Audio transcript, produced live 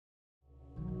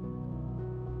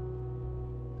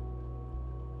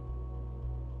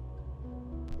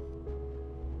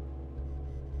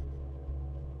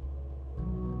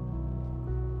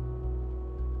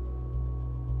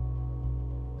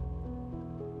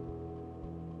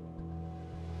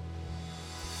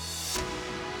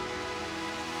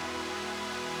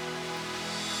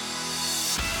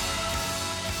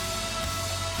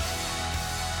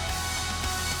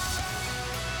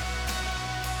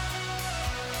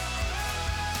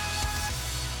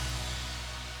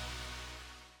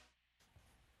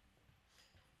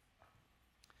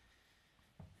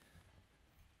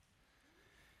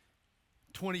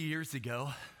20 years ago,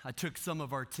 I took some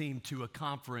of our team to a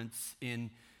conference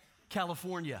in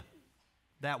California.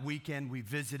 That weekend, we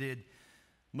visited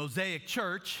Mosaic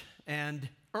Church, and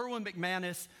Erwin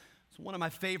McManus is one of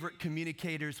my favorite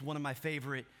communicators, one of my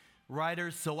favorite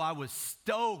writers, so I was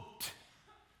stoked,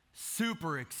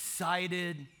 super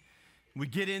excited. We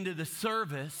get into the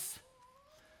service,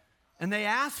 and they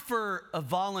asked for a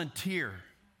volunteer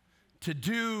to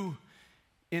do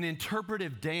an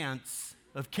interpretive dance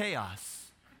of chaos,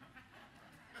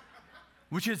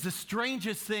 which is the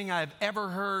strangest thing I've ever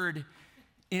heard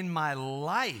in my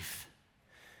life.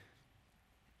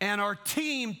 And our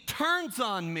team turns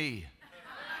on me,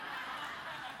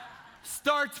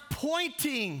 starts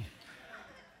pointing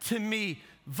to me,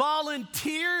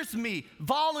 volunteers me,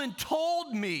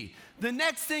 voluntold me. The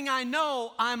next thing I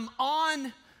know, I'm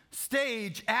on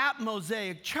stage at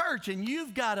Mosaic Church, and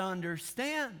you've got to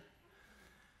understand,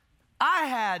 I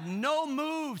had no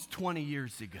moves 20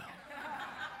 years ago.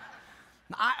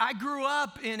 I grew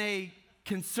up in a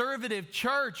conservative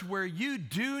church where you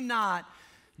do not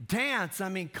dance. I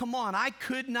mean, come on, I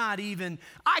couldn't even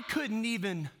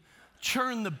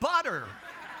churn the butter.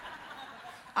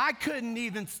 I couldn't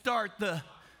even start the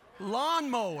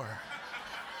lawnmower.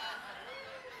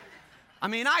 I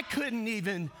mean, I couldn't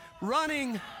even,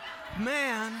 running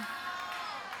man,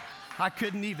 I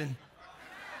couldn't even.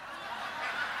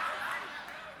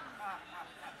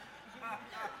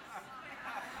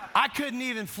 I couldn't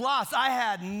even floss. I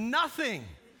had nothing.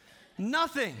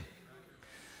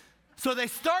 So they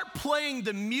start playing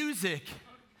the music,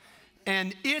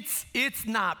 and it's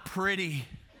not pretty.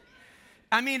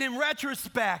 I mean, in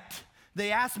retrospect,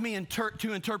 they asked me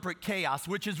to interpret chaos,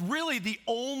 which is really the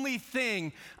only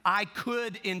thing I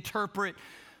could interpret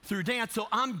through dance. So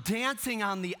I'm dancing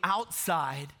on the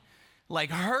outside,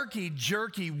 like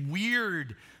herky-jerky,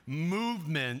 weird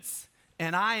movements,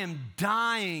 and I am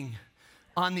dying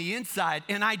on the inside.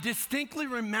 And I distinctly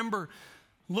remember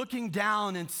looking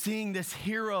down and seeing this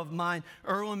hero of mine,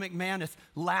 Erwin McManus,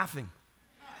 laughing.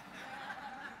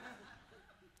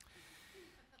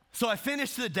 So I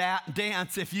finished the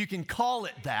dance, if you can call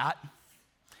it that,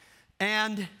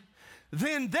 and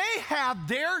then they have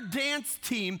their dance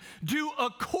team do a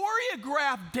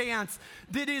choreographed dance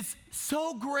that is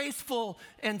so graceful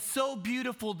and so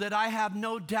beautiful that I have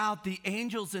no doubt the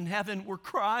angels in heaven were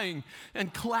crying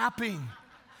and clapping.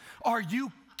 Are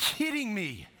you kidding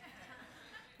me?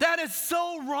 That is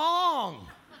so wrong.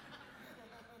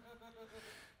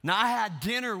 Now, I had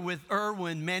dinner with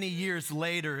Erwin many years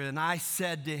later, and I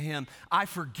said to him, I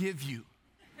forgive you.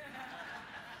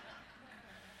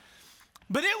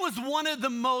 But it was one of the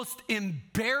most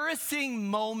embarrassing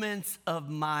moments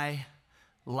of my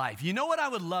life. You know what I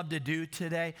would love to do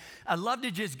today? I'd love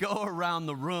to just go around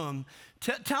the room.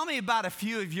 Tell me about a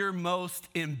few of your most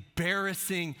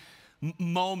embarrassing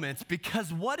moments,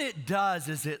 because what it does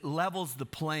is it levels the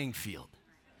playing field.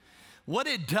 What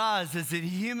it does is it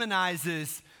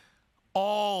humanizes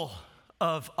all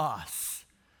of us.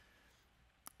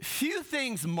 Few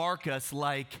things mark us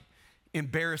like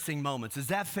embarrassing moments. Is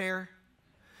that fair?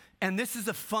 And this is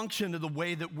a function of the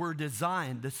way that we're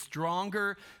designed. The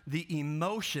stronger the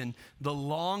emotion, the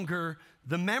longer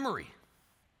the memory.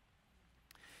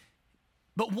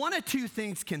 But one of two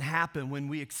things can happen when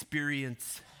we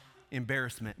experience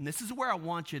embarrassment. And this is where I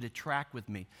want you to track with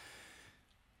me.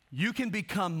 You can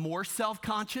become more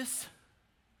self-conscious,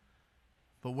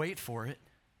 but wait for it.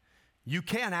 You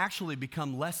can actually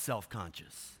become less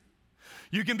self-conscious.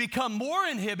 You can become more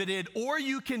inhibited, or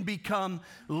you can become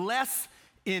less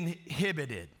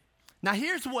inhibited. Now,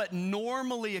 here's what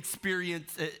normally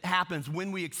happens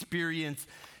when we experience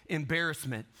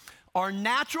embarrassment. Our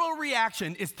natural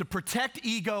reaction is to protect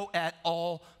ego at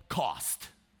all cost.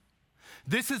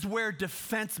 This is where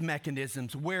defense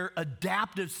mechanisms, where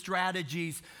adaptive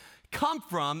strategies come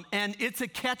from, and it's a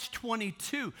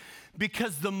catch-22,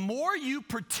 because the more you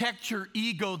protect your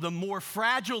ego, the more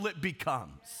fragile it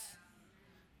becomes.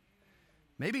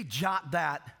 Maybe jot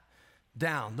that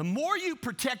down. The more you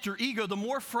protect your ego, the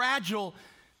more fragile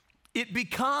it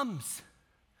becomes.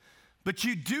 But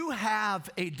you do have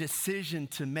a decision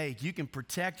to make. You can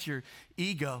protect your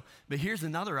ego, but here's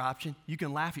another option. You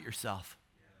can laugh at yourself.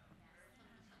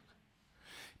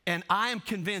 And I am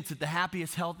convinced that the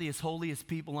happiest, healthiest, holiest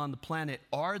people on the planet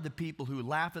are the people who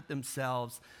laugh at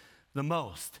themselves the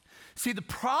most. See, the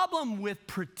problem with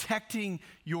protecting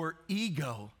your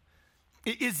ego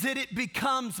is that it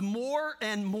becomes more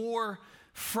and more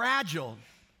fragile.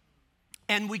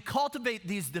 And we cultivate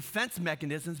these defense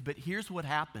mechanisms, but here's what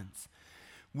happens.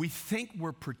 We think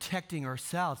we're protecting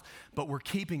ourselves, but we're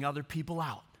keeping other people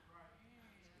out.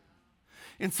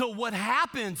 And so what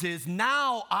happens is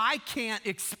now I can't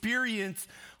experience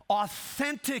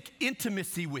authentic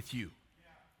intimacy with you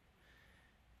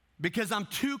because I'm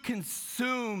too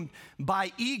consumed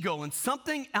by ego, and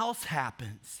something else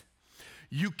happens.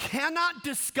 You cannot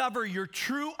discover your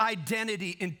true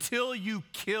identity until you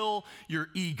kill your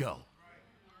ego.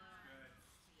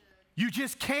 You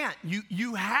just can't.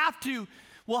 You have to.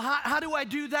 Well, how do I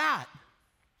do that?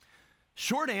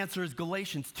 Short answer is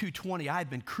Galatians 2:20. I have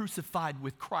been crucified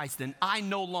with Christ, and I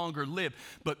no longer live,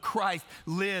 but Christ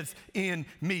lives in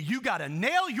me. You got to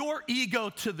nail your ego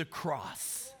to the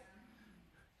cross.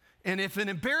 And if an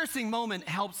embarrassing moment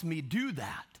helps me do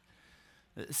that,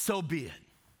 so be it.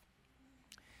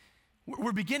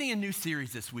 We're beginning a new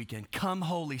series this weekend, Come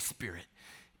Holy Spirit.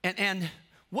 And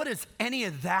what does any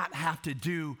of that have to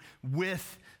do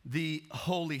with the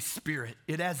Holy Spirit?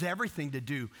 It has everything to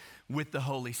do with the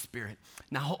Holy Spirit.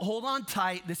 Now, hold on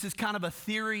tight. This is kind of a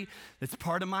theory that's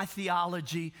part of my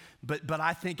theology, but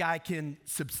I think I can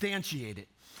substantiate it.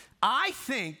 I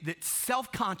think that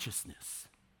self-consciousness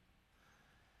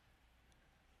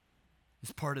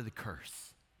is part of the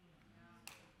curse.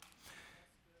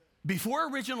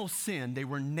 Before original sin, they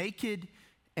were naked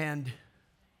and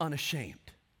unashamed.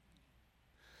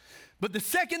 But the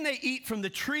second they eat from the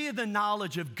tree of the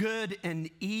knowledge of good and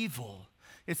evil,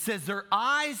 it says their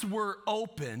eyes were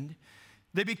opened.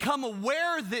 They become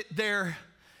aware that they're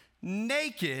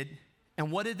naked.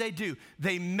 And what did they do?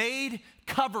 They made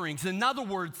coverings. In other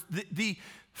words, the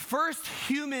first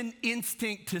human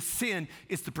instinct to sin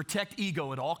is to protect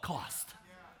ego at all costs.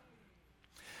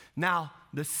 Now,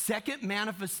 the second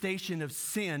manifestation of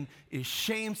sin is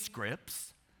shame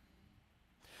scripts.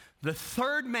 The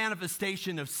third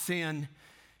manifestation of sin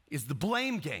is the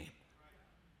blame game.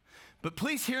 But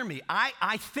please hear me.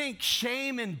 I think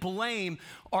shame and blame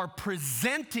are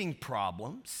presenting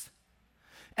problems,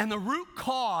 and the root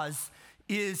cause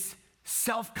is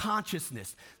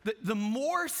self-consciousness. The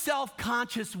more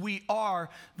self-conscious we are,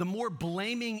 the more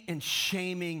blaming and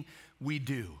shaming we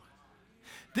do.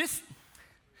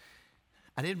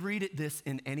 I didn't read this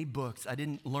in any books. I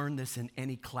didn't learn this in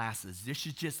any classes. This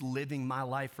is just living my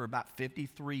life for about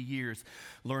 53 years,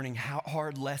 learning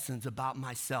hard lessons about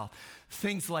myself.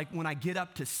 Things like when I get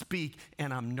up to speak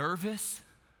and I'm nervous,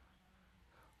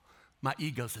 my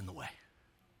ego's in the way.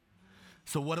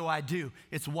 So what do?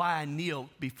 It's why I kneel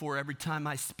before every time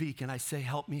I speak and I say,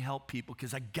 help me help people,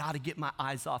 because I got to get my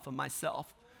eyes off of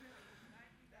myself.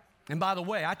 And by the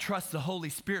way, I trust the Holy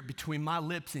Spirit between my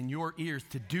lips and your ears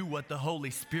to do what the Holy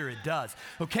Spirit does.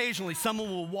 Occasionally, someone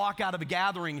will walk out of a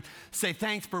gathering and say,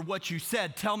 thanks for what you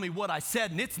said. Tell me what I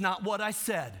said. And it's not what I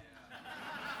said.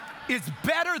 It's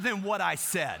better than what I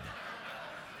said.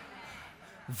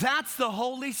 That's the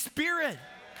Holy Spirit.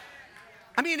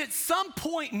 I mean, at some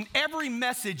point in every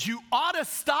message, you ought to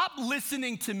stop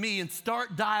listening to me and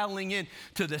start dialing in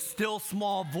to the still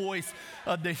small voice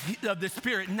of the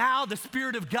Spirit. Now the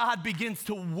Spirit of God begins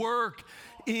to work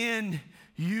in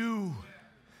you.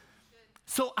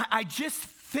 So I just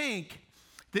think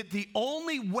that the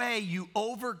only way you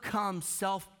overcome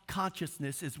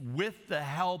self-consciousness is with the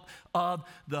help of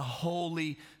the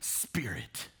Holy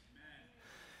Spirit.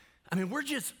 I mean, we're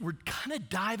kind of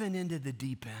diving into the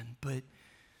deep end, but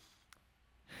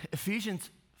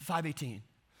Ephesians 5:18,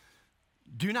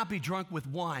 do not be drunk with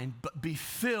wine, but be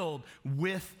filled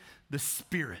with the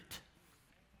Spirit.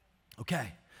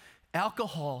 Okay,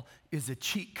 alcohol is a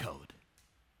cheat code.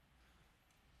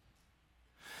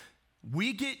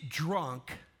 We get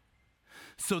drunk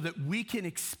so that we can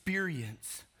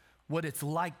experience what it's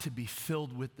like to be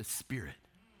filled with the Spirit.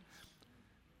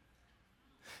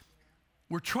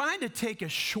 We're trying to take a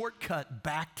shortcut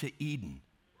back to Eden,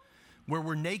 where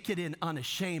we're naked and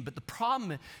unashamed. But the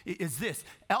problem is this: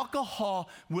 alcohol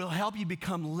will help you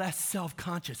become less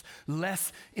self-conscious,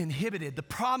 less inhibited. The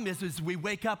problem is we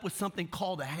wake up with something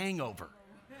called a hangover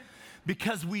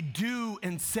because we do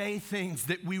and say things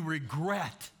that we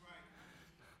regret.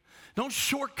 Don't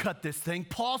shortcut this thing.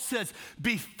 Paul says,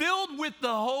 be filled with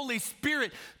the Holy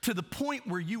Spirit to the point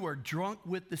where you are drunk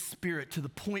with the Spirit, to the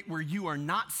point where you are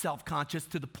not self-conscious,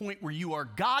 to the point where you are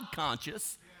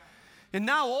God-conscious. And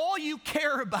now all you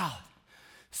care about,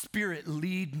 Spirit,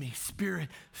 lead me. Spirit,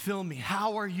 fill me.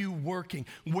 How are you working?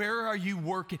 Where are you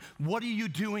working? What are you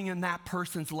doing in that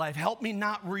person's life? Help me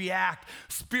not react.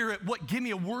 Spirit, give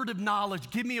me a word of knowledge.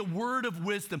 Give me a word of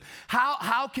wisdom.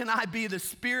 How can I be the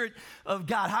Spirit of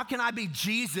God? How can I be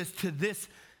Jesus to this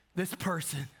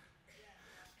person?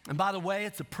 And by the way,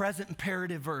 it's a present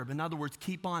imperative verb. In other words,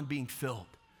 keep on being filled.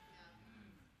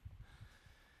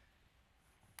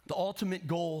 The ultimate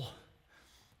goal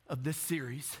of this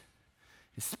series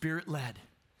is Spirit-led,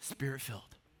 Spirit-filled.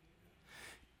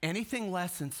 Anything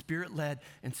less than spirit-led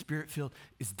and spirit-filled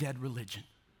is dead religion.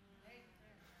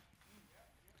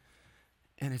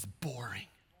 And it's boring.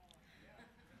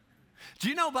 Do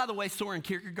you know, by the way, Soren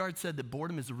Kierkegaard said that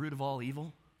boredom is the root of all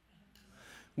evil?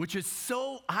 Which is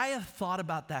so, I have thought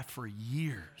about that for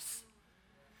years.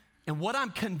 And what I'm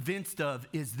convinced of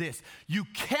is this: you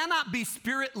cannot be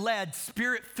spirit-led,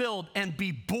 spirit-filled, and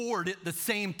be bored at the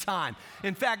same time.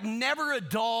 In fact, never a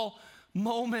dull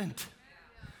moment.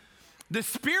 The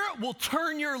Spirit will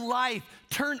turn your life,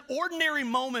 turn ordinary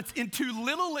moments into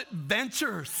little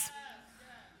adventures.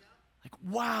 Like,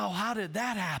 wow, how did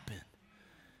that happen?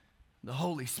 The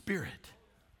Holy Spirit.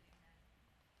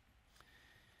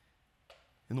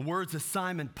 In the words of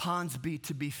Simon Ponsonby,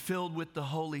 to be filled with the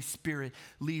Holy Spirit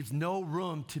leaves no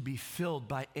room to be filled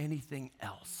by anything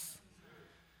else.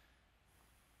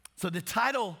 So the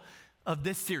title of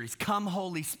this series, Come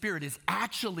Holy Spirit, is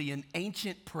actually an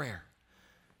ancient prayer.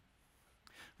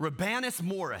 Rabanus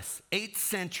Maurus, 8th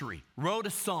century, wrote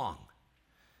a song,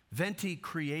 Venti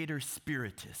Creator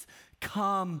Spiritus,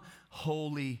 Come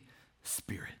Holy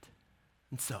Spirit.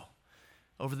 And so,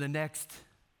 over the next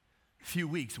few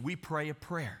weeks, we pray a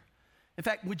prayer. In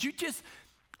fact, would you just,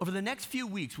 over the next few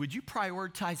weeks, would you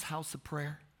prioritize house of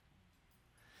prayer?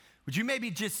 Would you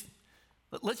maybe just,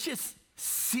 let's just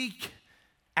seek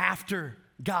after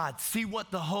God, see what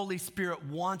the Holy Spirit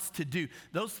wants to do.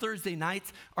 Those Thursday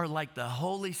nights are like the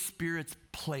Holy Spirit's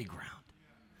playground.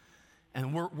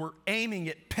 And we're aiming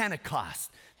at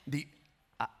Pentecost, the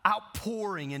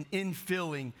outpouring and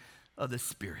infilling of the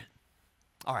Spirit.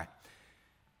 All right.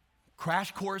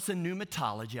 Crash course in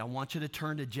pneumatology. I want you to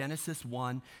turn to Genesis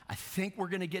 1. I think we're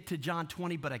going to get to John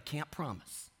 20, but I can't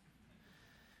promise.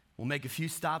 We'll make a few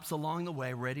stops along the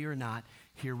way, ready or not.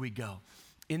 Here we go.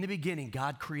 In the beginning,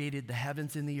 God created the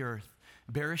heavens and the earth.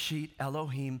 Bereshit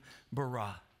Elohim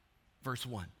bara. Verse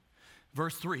 1.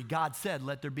 Verse 3, God said,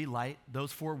 let there be light.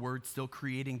 Those 4 words still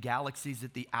creating galaxies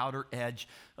at the outer edge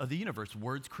of the universe.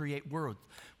 Words create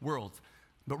worlds.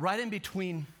 But right in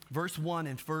between verse 1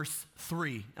 and verse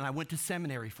 3, and I went to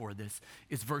seminary for this,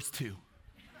 is verse 2.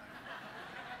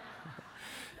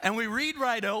 And we read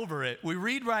right over it,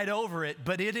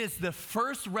 but it is the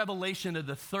first revelation of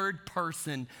the third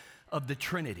person of the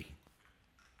Trinity.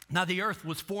 Now the earth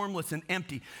was formless and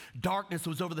empty. Darkness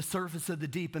was over the surface of the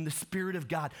deep, and the Spirit of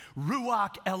God,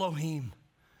 Ruach Elohim,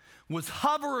 was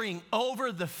hovering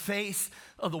over the face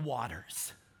of the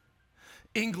waters.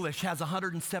 English has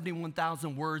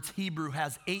 171,000 words. Hebrew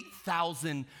has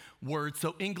 8,000 words.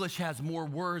 So English has more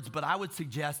words, but I would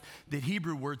suggest that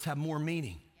Hebrew words have more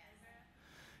meaning.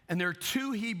 And there are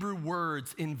 2 Hebrew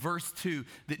words in verse 2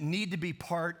 that need to be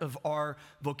part of our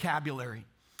vocabulary.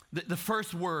 The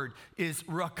first word is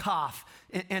rakaf,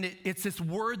 and it's this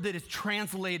word that is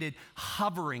translated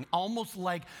hovering, almost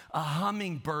like a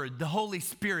hummingbird, the Holy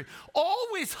Spirit,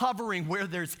 always hovering where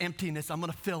there's emptiness, I'm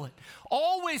gonna fill it.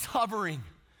 Always hovering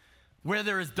where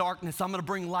there is darkness, I'm gonna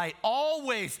bring light.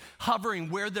 Always hovering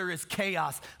where there is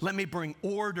chaos, let me bring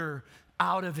order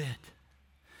out of it.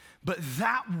 But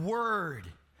that word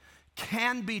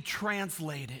can be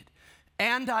translated,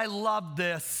 and I love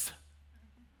this,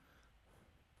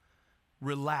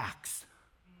 relax.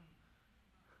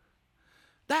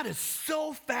 That is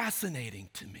so fascinating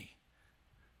to me.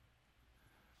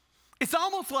 It's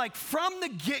almost like from the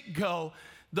get-go,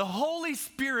 the Holy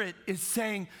Spirit is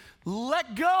saying,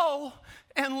 let go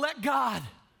and let God.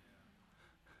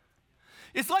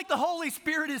 It's like the Holy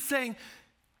Spirit is saying,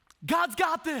 God's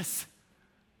got this.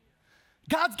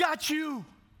 God's got you.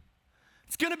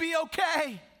 It's gonna be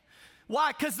okay.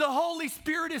 Why? Because the Holy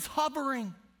Spirit is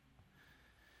hovering.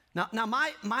 Now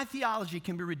my theology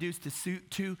can be reduced to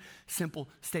 2 simple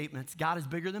statements. God is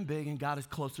bigger than big, and God is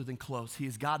closer than close. He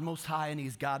is God most high, and he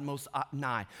is God most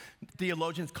nigh.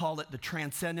 Theologians call it the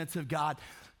transcendence of God,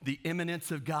 the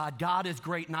immanence of God. God is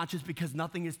great not just because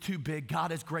nothing is too big.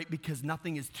 God is great because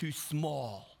nothing is too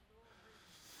small.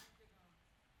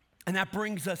 And that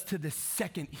brings us to the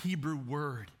second Hebrew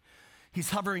word. He's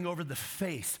hovering over the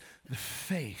face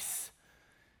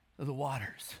of the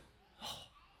waters.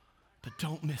 But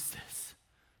don't miss this.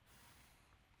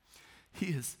 He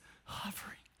is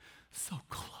hovering so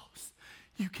close.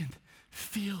 You can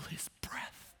feel his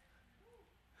breath.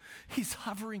 He's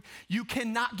hovering. You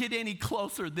cannot get any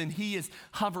closer than he is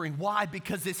hovering. Why?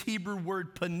 Because this Hebrew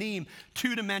word panim,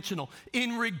 2-dimensional,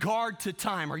 in regard to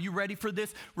time. Are you ready for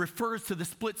this? Refers to the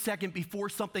split second before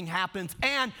something happens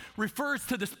and refers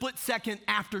to the split second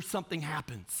after something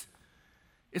happens.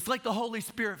 It's like the Holy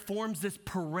Spirit forms this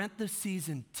parentheses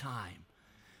in time.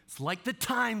 It's like the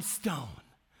time stone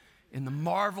in the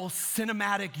Marvel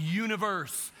Cinematic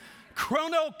Universe.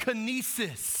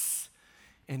 Chronokinesis.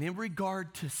 And in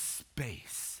regard to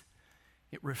space,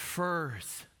 it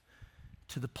refers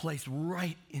to the place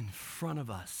right in front of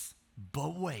us,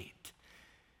 but wait,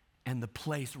 and the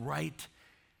place right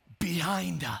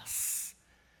behind us.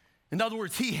 In other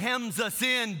words, he hems us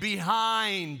in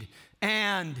behind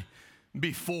and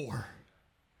before.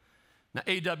 Now,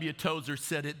 A.W. Tozer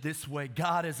said it this way: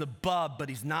 God is above, but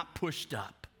he's not pushed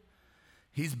up.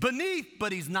 He's beneath,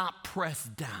 but he's not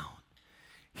pressed down.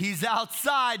 He's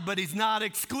outside, but he's not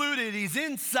excluded. He's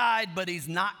inside, but he's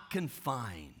not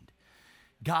confined.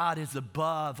 God is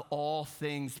above all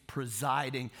things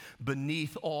presiding,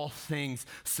 beneath all things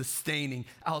sustaining,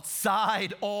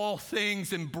 outside all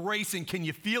things embracing. Can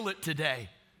you feel it today?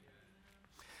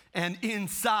 And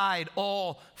inside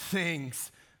all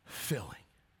things filling.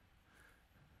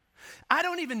 I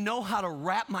don't even know how to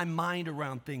wrap my mind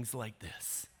around things like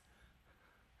this.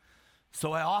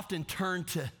 So I often turn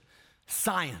to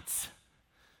science.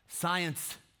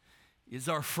 Science is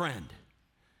our friend.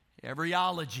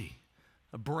 Embryology,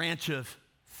 a branch of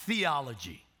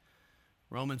theology.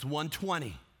 Romans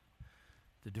 1:20,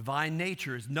 the divine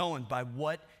nature is known by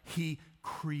what he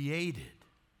created.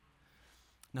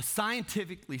 Now,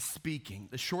 scientifically speaking,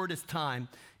 the shortest time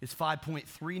is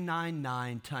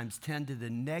 5.399 times 10 to the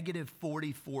negative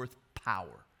 44th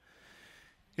power.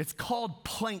 It's called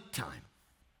Planck time.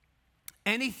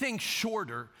 Anything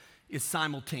shorter is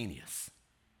simultaneous.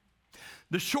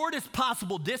 The shortest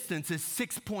possible distance is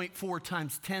 6.4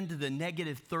 times 10 to the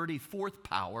negative 34th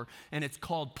power, and it's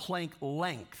called Planck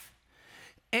length.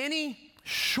 Any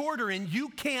shorter, and you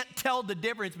can't tell the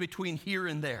difference between here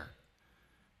and there.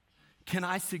 Can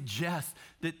I suggest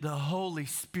that the Holy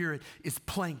Spirit is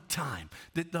Planck time,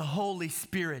 that the Holy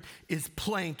Spirit is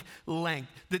Planck length,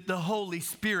 that the Holy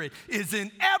Spirit is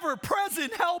an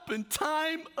ever-present help in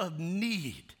time of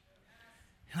need?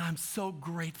 And I'm so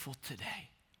grateful today.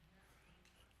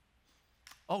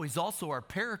 Oh, he's also our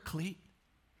paraclete.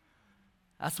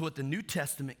 That's what the New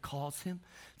Testament calls him.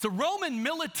 It's a Roman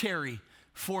military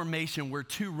formation where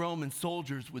two Roman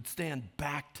soldiers would stand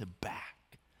back to back.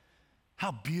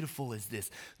 How beautiful is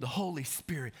this? The Holy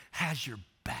Spirit has your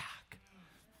back.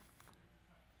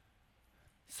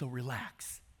 So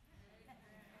relax.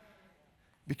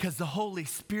 Because the Holy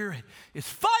Spirit is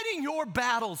fighting your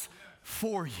battles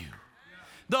for you.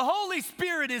 The Holy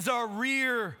Spirit is our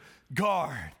rear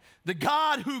guard. The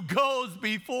God who goes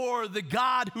before, the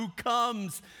God who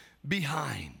comes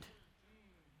behind.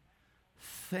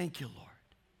 Thank you, Lord.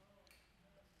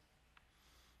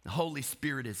 The Holy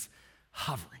Spirit is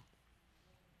hovering.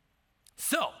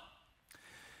 So,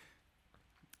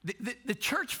 the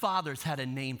church fathers had a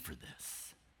name for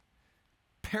this,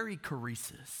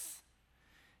 perichoresis.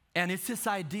 And it's this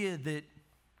idea that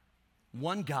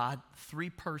one God, three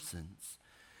persons,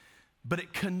 but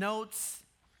it connotes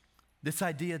this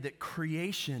idea that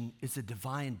creation is a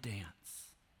divine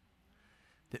dance,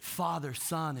 that Father,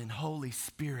 Son, and Holy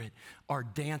Spirit are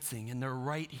dancing, and they're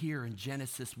right here in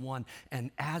Genesis 1, and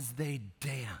as they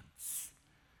dance,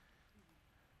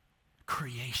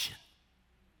 creation.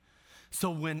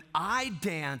 So when I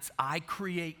dance, I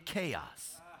create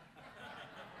chaos.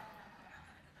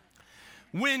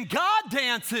 When God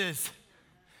dances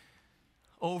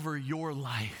over your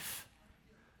life,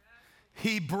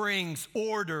 he brings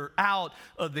order out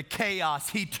of the chaos.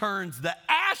 He turns the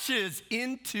ashes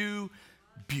into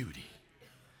beauty.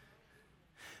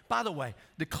 By the way,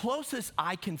 the closest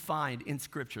I can find in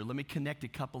Scripture, let me connect a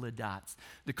couple of dots.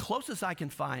 The closest I can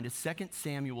find is 2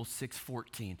 Samuel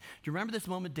 6:14. Do you remember this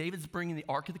moment? David's bringing the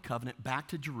Ark of the Covenant back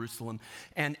to Jerusalem,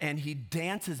 and he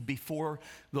dances before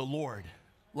the Lord,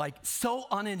 like so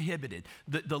uninhibited,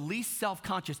 the least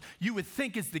self-conscious. You would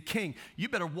think as the king, you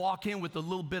better walk in with a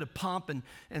little bit of pomp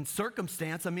and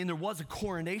circumstance. I mean, there was a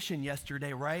coronation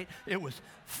yesterday, right? It was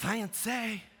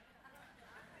fancy.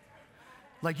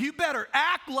 Like, you better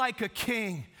act like a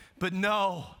king. But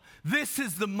no, this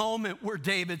is the moment where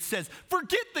David says,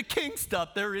 forget the king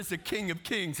stuff. There is a King of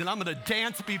Kings, and I'm going to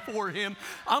dance before him.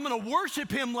 I'm going to worship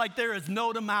him like there is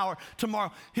no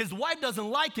tomorrow. His wife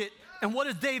doesn't like it, and what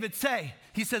does David say?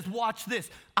 He says, watch this.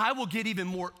 I will get even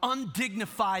more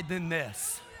undignified than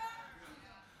this.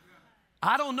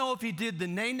 I don't know if he did the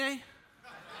nay-nay.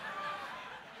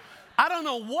 I don't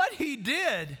know what he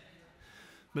did,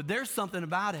 but there's something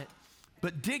about it.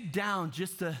 But dig down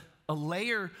just a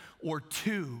layer or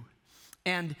two,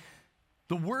 and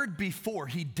The word before,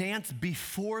 he danced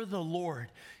before the Lord,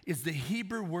 is the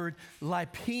Hebrew word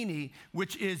lipini,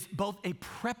 which is both a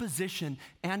preposition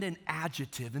and an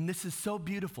adjective. And this is so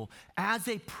beautiful. As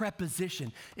a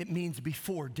preposition, it means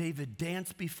before. David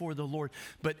danced before the Lord.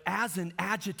 But as an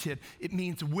adjective, it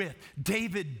means with.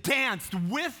 David danced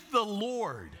with the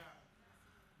Lord.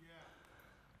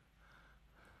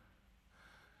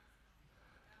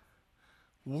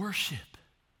 Worship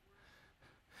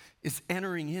is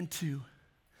entering into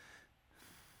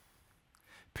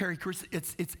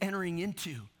it's entering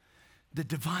into the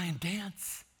divine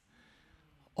dance.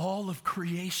 All of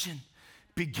creation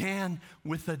began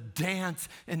with a dance,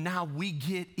 and now we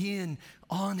get in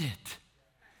on it.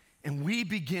 And we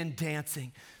begin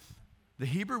dancing. The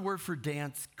Hebrew word for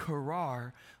dance,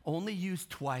 karar, only used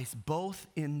twice, both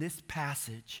in this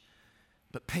passage.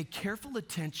 But pay careful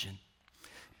attention.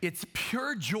 It's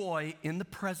pure joy in the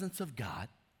presence of God.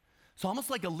 It's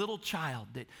almost like a little child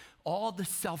that all the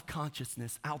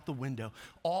self-consciousness out the window,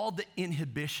 all the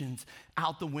inhibitions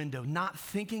out the window, not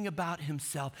thinking about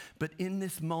himself, but in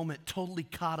this moment totally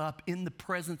caught up in the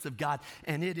presence of God,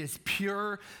 and it is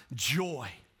pure joy.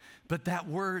 But that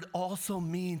word also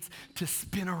means to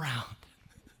spin around.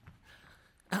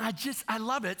 And I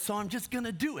love it, so I'm just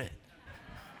gonna do it.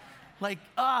 Like,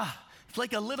 it's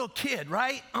like a little kid,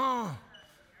 right?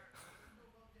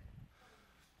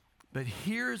 But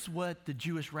here's what the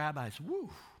Jewish rabbis,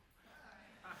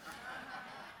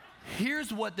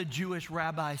 here's what the Jewish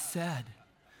rabbis said.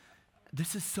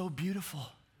 This is so beautiful.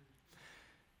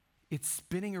 It's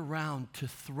spinning around to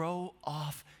throw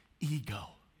off ego.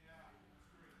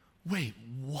 Wait,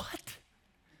 what?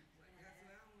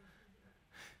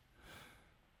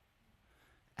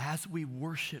 As we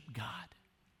worship God,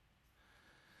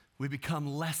 we become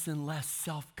less and less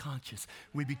self-conscious.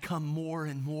 We become more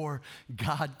and more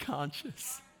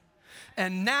God-conscious.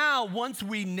 And now, once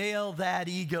we nail that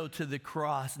ego to the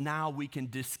cross, now we can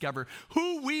discover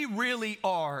who we really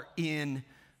are in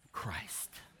Christ.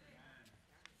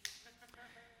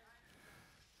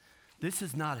 This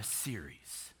is not a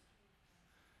series.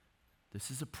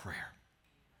 This is a prayer.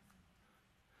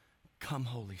 Come,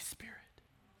 Holy Spirit.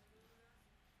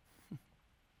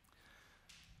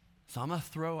 So I'm going to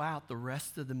throw out the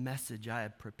rest of the message I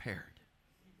had prepared.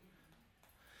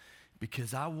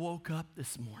 Because I woke up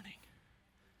this morning,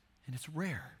 and it's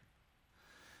rare,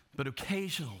 but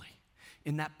occasionally,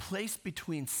 in that place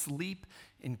between sleep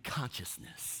and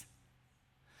consciousness,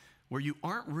 where you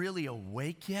aren't really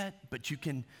awake yet, but you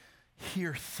can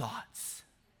hear thoughts.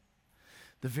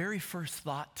 The very first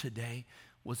thought today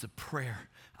was a prayer.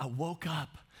 I woke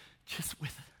up just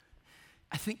with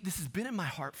I think this has been in my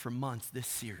heart for months, this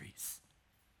series.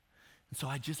 And so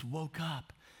I just woke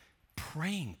up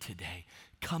praying today.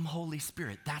 Come, Holy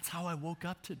Spirit. That's how I woke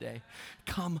up today.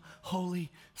 Come, Holy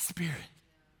Spirit.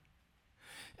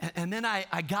 And then I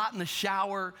got in the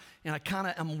shower, and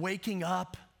I'm waking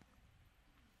up,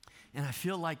 and I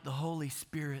feel like the Holy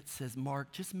Spirit says,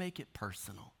 Mark, just make it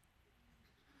personal.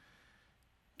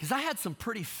 Because I had some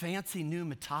pretty fancy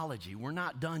pneumatology. We're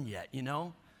not done yet, you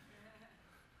know?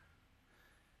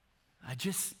 I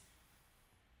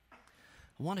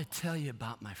want to tell you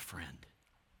about my friend,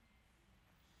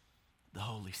 the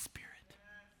Holy Spirit.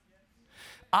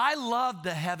 I love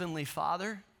the Heavenly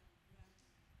Father.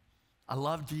 I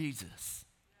love Jesus.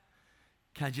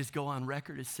 Can I just go on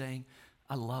record as saying,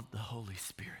 I love the Holy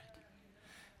Spirit.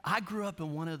 I grew up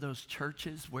in one of those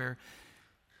churches where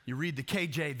you read the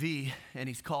KJV and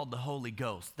he's called the Holy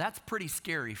Ghost. That's pretty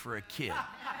scary for a kid.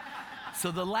 So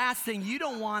the last thing, you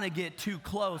don't want to get too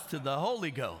close to the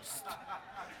Holy Ghost.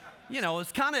 You know,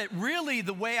 it's kind of really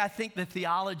the way I think the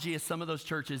theology of some of those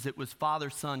churches, it was father,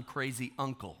 son, crazy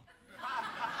uncle.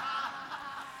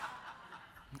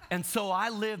 And so I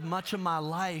lived much of my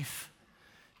life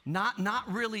not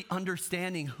really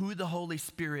understanding who the Holy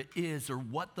Spirit is or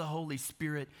what the Holy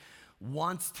Spirit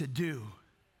wants to do.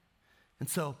 And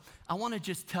so I want to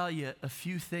just tell you a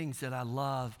few things that I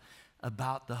love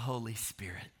about the Holy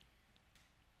Spirit.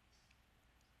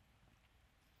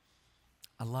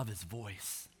 I love his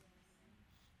voice.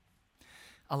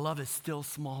 I love his still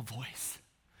small voice.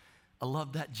 I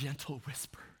love that gentle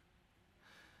whisper.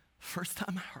 First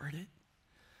time I heard it,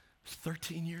 I was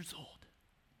 13 years old.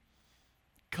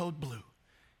 Code Blue,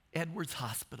 Edwards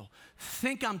Hospital.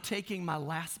 Think I'm taking my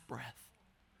last breath.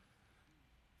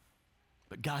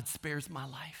 But God spares my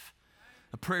life.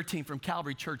 A prayer team from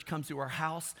Calvary Church comes to our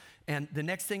house, and the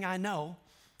next thing I know,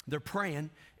 they're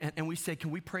praying, and we say, can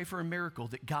we pray for a miracle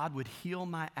that God would heal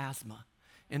my asthma?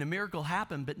 And a miracle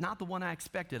happened, but not the one I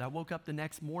expected. I woke up the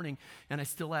next morning, and I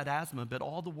still had asthma, but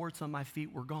all the warts on my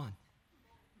feet were gone.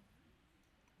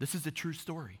 This is a true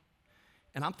story.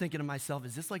 And I'm thinking to myself,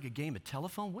 is this like a game of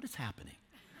telephone? What is happening?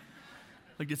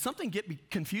 Like, did something get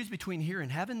confused between here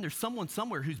and heaven? There's someone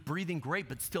somewhere who's breathing great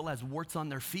but still has warts on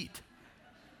their feet.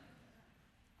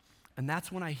 And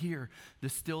that's when I hear the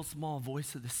still small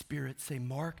voice of the Spirit say,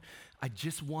 Mark, I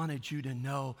just wanted you to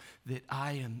know that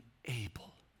I am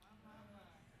able.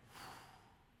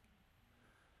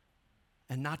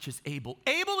 And not just able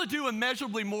to do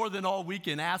immeasurably more than all we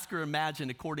can ask or imagine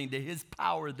according to his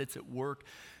power that's at work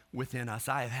within us.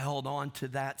 I have held on to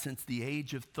that since the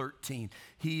age of 13.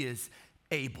 He is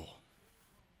able.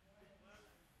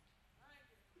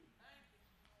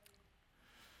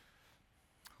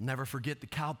 I'll never forget the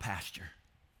cow pasture.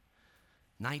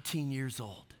 19 years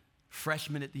old,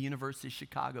 freshman at the University of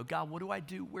Chicago. God, what do I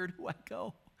do? Where do I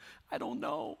go? I don't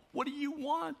know. What do you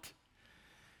want?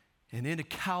 And in a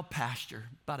cow pasture,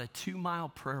 about a 2-mile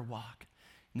prayer walk,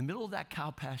 in the middle of that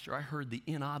cow pasture, I heard the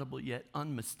inaudible yet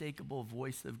unmistakable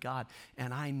voice of God,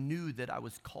 and I knew that I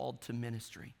was called to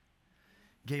ministry.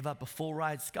 Gave up a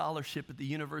full-ride scholarship at the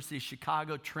University of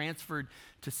Chicago, transferred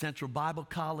to Central Bible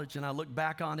College, and I look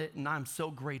back on it, and I'm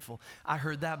so grateful. I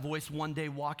heard that voice one day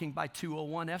walking by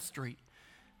 201 F Street.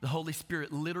 The Holy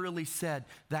Spirit literally said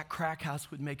that crack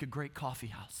house would make a great coffee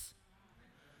house.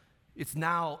 It's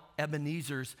now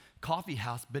Ebenezer's Coffee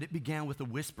House, but it began with a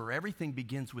whisper. Everything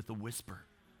begins with a whisper.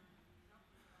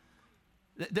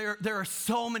 There are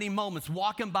so many moments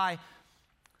walking by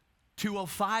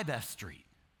 205 F Street,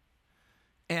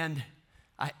 and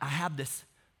I have this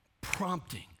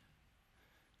prompting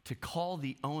to call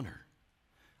the owner.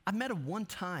 I met him one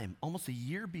time, almost a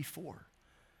year before.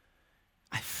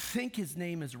 I think his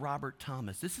name is Robert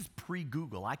Thomas. This is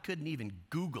pre-Google. I couldn't even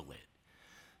Google it.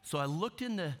 So I looked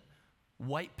in the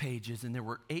white pages, and there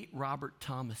were 8 Robert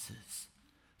Thomases.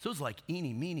 So it was like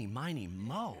eeny, meeny, miny,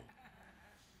 mo.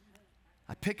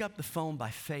 I pick up the phone by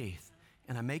faith,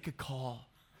 and I make a call.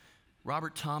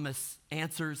 Robert Thomas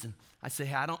answers, and I say,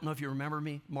 hey, I don't know if you remember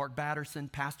me, Mark Batterson,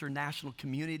 pastor National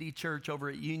Community Church over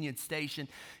at Union Station.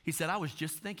 He said, I was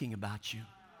just thinking about you.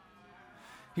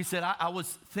 He said, I was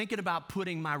thinking about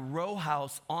putting my row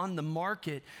house on the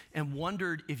market and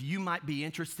wondered if you might be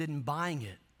interested in buying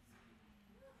it.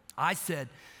 I said,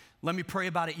 let me pray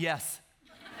about it, yes.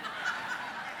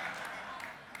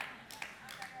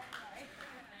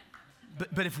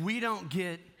 But if we don't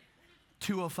get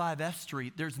 205 F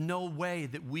Street, there's no way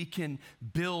that we can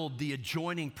build the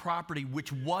adjoining property,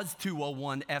 which was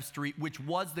 201 F Street, which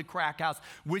was the crack house,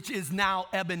 which is now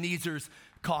Ebenezer's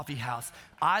Coffee House.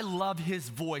 I love his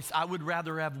voice. I would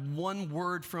rather have one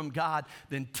word from God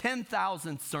than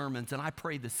 10,000 sermons, and I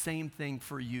pray the same thing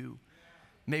for you.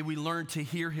 May we learn to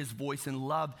hear his voice and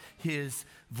love his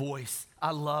voice.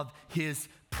 I love his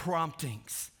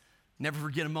promptings. Never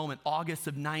forget a moment, August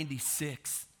of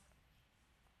 96.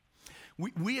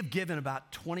 We have given about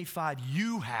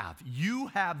you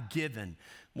have given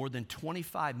more than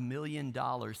 $25 million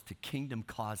to kingdom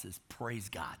causes. Praise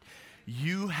God.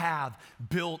 You have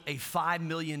built a $5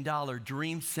 million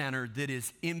dream center that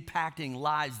is impacting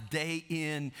lives day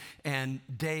in and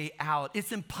day out.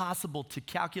 It's impossible to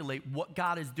calculate what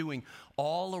God is doing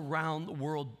all around the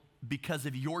world because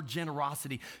of your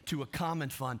generosity to a common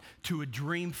fund, to a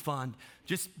dream fund,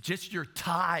 just your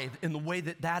tithe and the way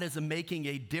that that is making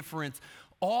a difference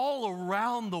all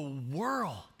around the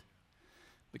world.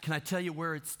 But can I tell you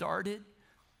where it started?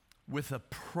 With a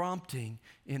prompting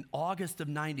in August of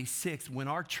 96 when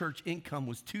our church income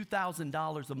was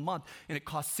 $2,000 a month and it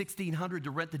cost $1,600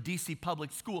 to rent the DC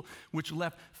public school, which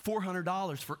left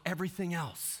 $400 for everything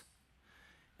else.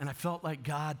 And I felt like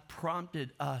God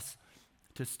prompted us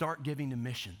to start giving to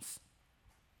missions.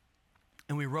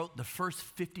 And we wrote the first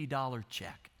 $50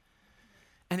 check.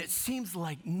 And it seems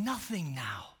like nothing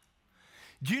now.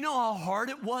 Do you know how hard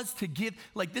it was to give?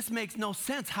 Like, this makes no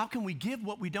sense. How can we give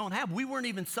what we don't have? We weren't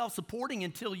even self-supporting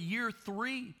until year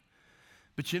 3.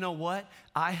 But you know what?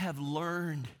 I have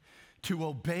learned to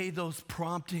obey those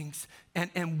promptings.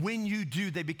 And when you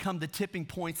do, they become the tipping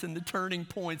points and the turning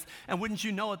points. And wouldn't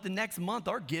you know it, the next month,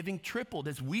 our giving tripled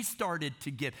as we started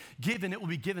to give. Give, and it will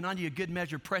be given unto you a good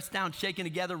measure, pressed down, shaken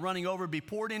together, running over, be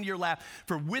poured into your lap.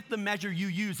 For with the measure you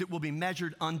use, it will be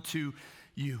measured unto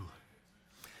you.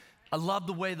 I love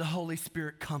the way the Holy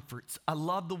Spirit comforts. I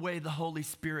love the way the Holy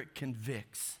Spirit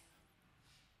convicts.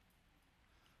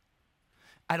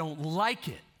 I don't like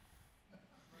it,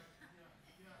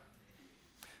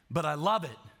 but I love it.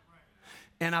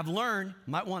 And I've learned,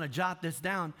 might want to jot this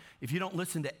down, if you don't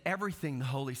listen to everything the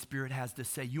Holy Spirit has to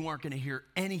say, you aren't going to hear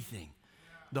anything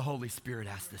the Holy Spirit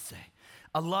has to say.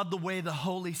 I love the way the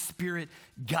Holy Spirit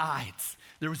guides.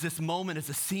 There was this moment as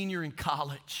a senior in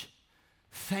college.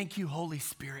 Thank you, Holy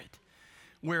Spirit,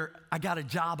 where I got a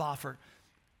job offer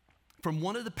from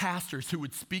one of the pastors who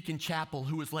would speak in chapel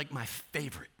who was like my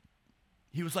favorite.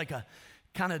 He was like a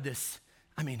kind of this,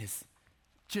 he's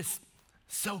just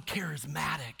so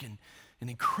charismatic and an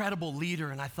incredible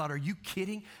leader. And I thought, are you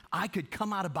kidding? I could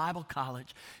come out of Bible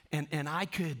college and I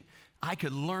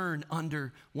could learn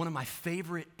under one of my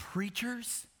favorite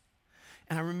preachers.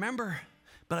 And I remember,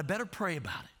 but I better pray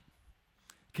about it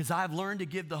because I've learned to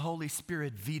give the Holy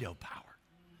Spirit veto power.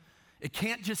 It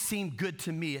can't just seem good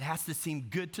to me. It has to seem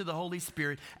good to the Holy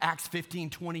Spirit, Acts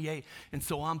 15:28. And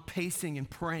so I'm pacing and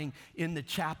praying in the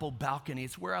chapel balcony.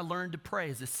 It's where I learned to pray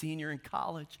as a senior in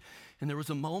college. And there was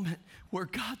a moment where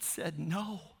God said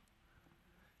no.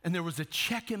 And there was a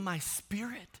check in my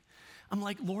spirit. I'm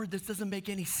like, Lord, this doesn't make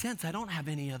any sense. I don't have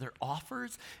any other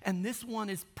offers. And this one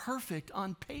is perfect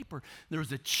on paper. There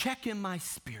was a check in my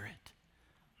spirit.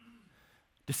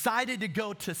 Decided to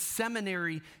go to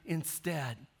seminary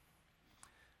instead.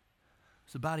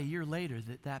 It's about a year later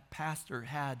that pastor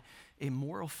had a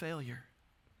moral failure.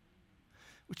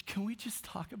 Which, can we just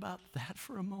talk about that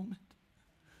for a moment?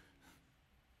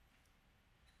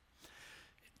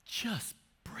 It just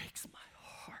breaks my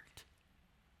heart.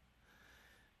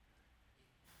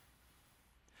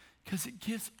 Because it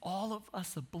gives all of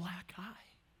us a black eye.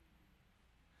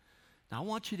 Now, I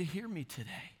want you to hear me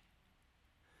today.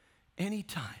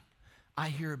 Anytime I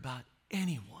hear about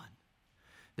anyone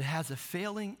that has a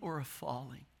failing or a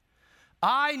falling,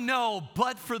 I know,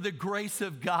 but for the grace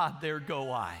of God, there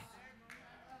go I.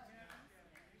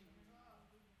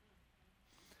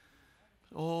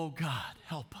 Oh God,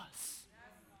 help us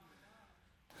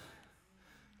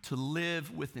to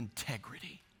live with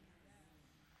integrity,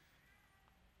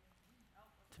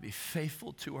 to be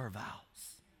faithful to our vows.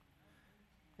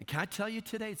 And can I tell you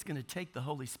today, it's going to take the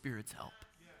Holy Spirit's help.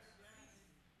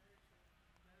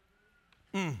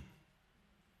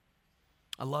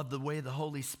 I love the way the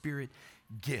Holy Spirit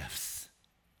gifts.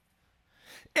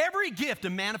 Every gift, a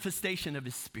manifestation of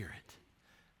His Spirit.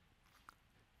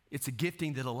 It's a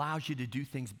gifting that allows you to do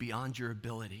things beyond your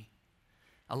ability.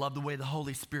 I love the way the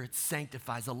Holy Spirit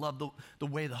sanctifies. I love the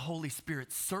way the Holy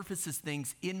Spirit surfaces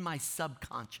things in my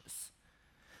subconscious.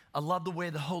 I love the way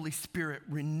the Holy Spirit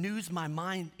renews my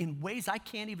mind in ways I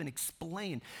can't even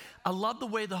explain. I love the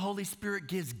way the Holy Spirit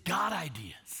gives God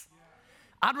ideas.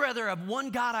 I'd rather have one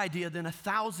God idea than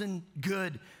 1,000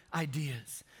 good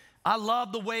ideas. I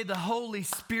love the way the Holy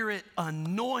Spirit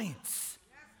anoints.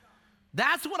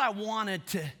 That's what I wanted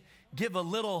to give a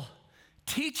little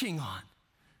teaching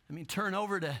on. Turn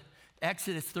over to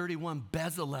Exodus 31,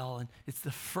 Bezalel, and it's the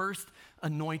first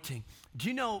anointing. Do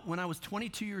you know, when I was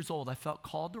 22 years old, I felt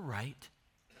called to write,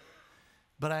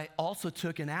 but I also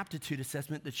took an aptitude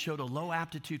assessment that showed a low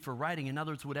aptitude for writing. In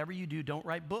other words, whatever you do, don't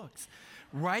write books.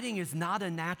 Writing is not a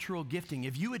natural gifting.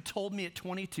 If you had told me at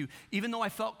 22, even though I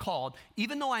felt called,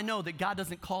 even though I know that God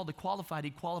doesn't call the qualified,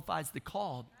 He qualifies the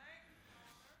called.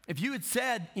 If you had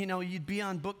said, you'd be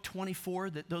on book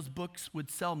 24, that those books would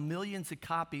sell millions of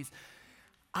copies,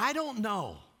 I don't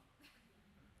know.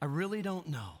 I really don't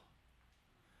know.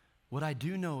 What I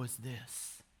do know is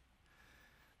this.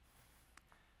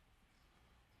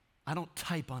 I don't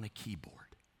type on a keyboard.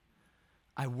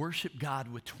 I worship God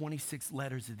with 26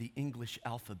 letters of the English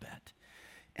alphabet,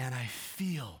 and I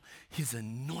feel His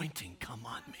anointing come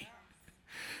on me.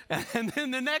 And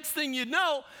then the next thing you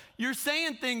know, you're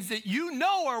saying things that you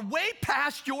know are way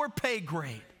past your pay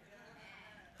grade.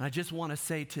 And I just want to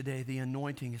say today, the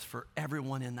anointing is for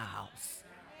everyone in the house.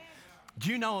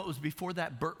 Do you know it was before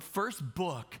that first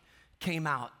book came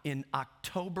out in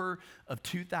October of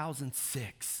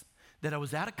 2006 that I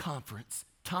was at a conference.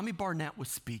 Tommy Barnett was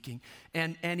speaking,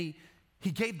 and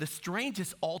he gave the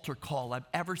strangest altar call I've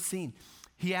ever seen.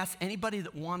 He asked anybody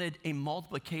that wanted a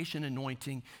multiplication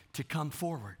anointing to come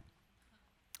forward.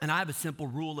 And I have a simple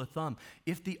rule of thumb.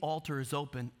 If the altar is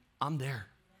open, I'm there.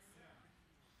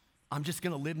 I'm just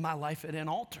going to live my life at an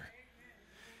altar.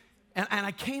 And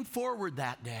I came forward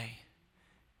that day,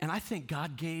 and I think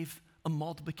God gave a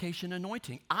multiplication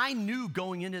anointing. I knew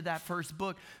going into that first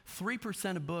book,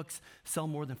 3% of books sell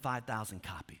more than 5,000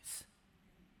 copies.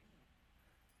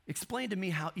 Explain to me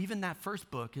how even that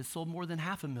first book has sold more than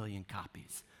 500,000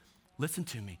 copies. Listen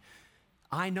to me.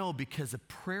 I know because a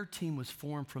prayer team was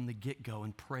formed from the get-go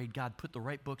and prayed, God, put the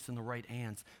right books in the right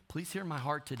hands. Please hear my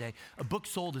heart today. A book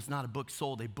sold is not a book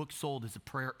sold. A book sold is a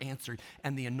prayer answered,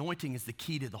 and the anointing is the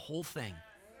key to the whole thing.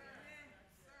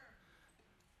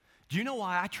 Do you know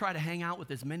why I try to hang out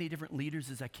with as many different leaders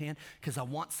as I can? Because I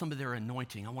want some of their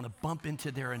anointing. I want to bump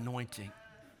into their anointing.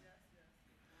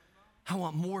 I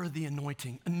want more of the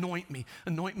anointing. Anoint me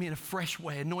in a fresh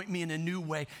way, anoint me in a new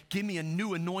way. Give me a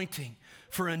new anointing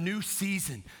for a new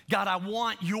season. God, I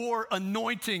want your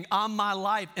anointing on my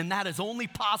life, and that is only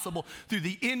possible through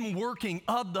the inworking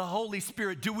of the Holy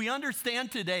Spirit. Do we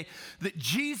understand today that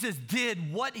Jesus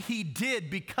did what he did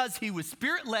because he was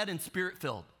Spirit-led and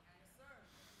Spirit-filled?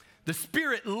 The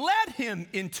Spirit led him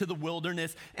into the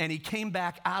wilderness, and he came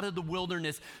back out of the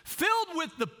wilderness filled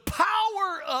with the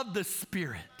power of the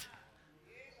Spirit.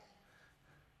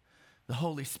 The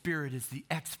Holy Spirit is the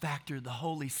X factor. The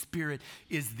Holy Spirit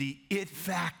is the it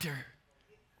factor.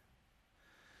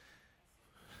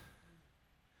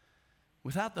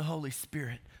 Without the Holy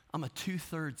Spirit, I'm a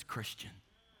 2/3 Christian.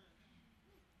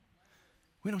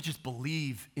 We don't just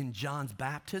believe in John's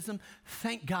baptism.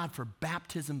 Thank God for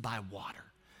baptism by water.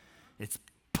 It's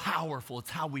powerful. It's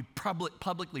how we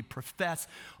publicly profess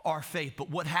our faith. But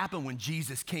what happened when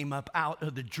Jesus came up out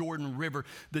of the Jordan River?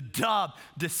 The dove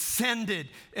descended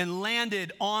and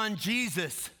landed on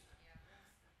Jesus.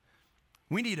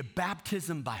 We need a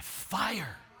baptism by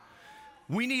fire.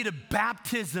 We need a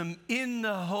baptism in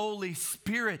the Holy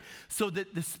Spirit so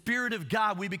that the Spirit of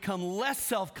God, we become less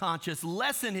self-conscious,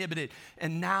 less inhibited.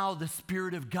 And now the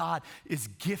Spirit of God is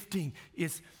gifting,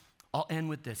 I'll end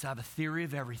with this. I have a theory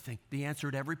of everything. The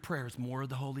answer to every prayer is more of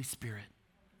the Holy Spirit.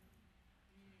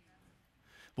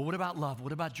 But what about love?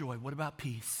 What about joy? What about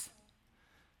peace?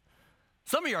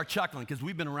 Some of you are chuckling because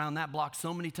we've been around that block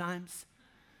so many times.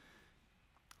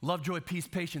 Love, joy, peace,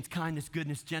 patience, kindness,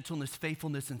 goodness, gentleness,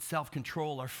 faithfulness, and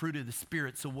self-control are fruit of the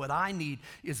Spirit. So what I need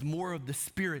is more of the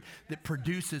Spirit that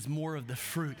produces more of the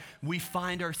fruit. We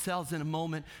find ourselves in a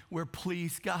moment where,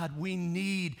 please, God, we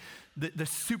need the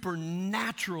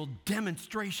supernatural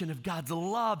demonstration of God's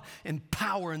love and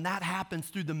power, and that happens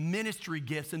through the ministry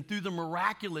gifts and through the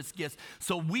miraculous gifts.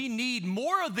 So we need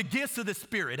more of the gifts of the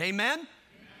Spirit. Amen?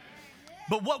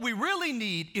 But what we really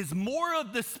need is more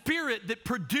of the Spirit that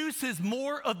produces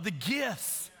more of the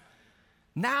gifts.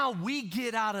 Now we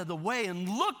get out of the way and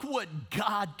look what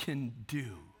God can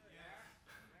do.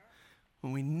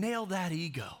 When we nail that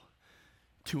ego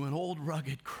to an old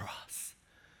rugged cross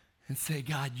and say,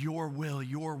 God, your will,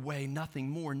 your way, nothing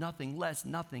more, nothing less,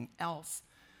 nothing else.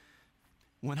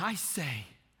 When I say,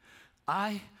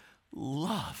 I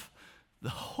love the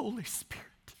Holy Spirit,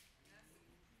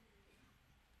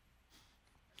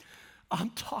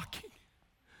 I'm talking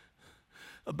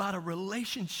about a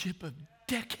relationship of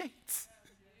decades.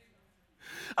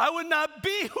 I would not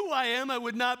be who I am. I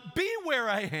would not be where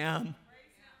I am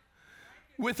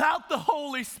without the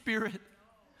Holy Spirit.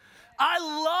 I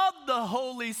love the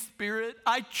Holy Spirit.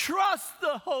 I trust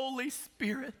the Holy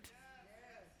Spirit.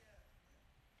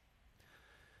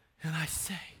 And I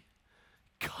say,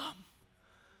 come,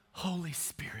 Holy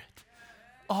Spirit,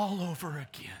 all over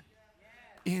again.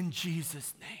 In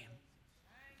Jesus' name.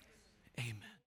 Amen.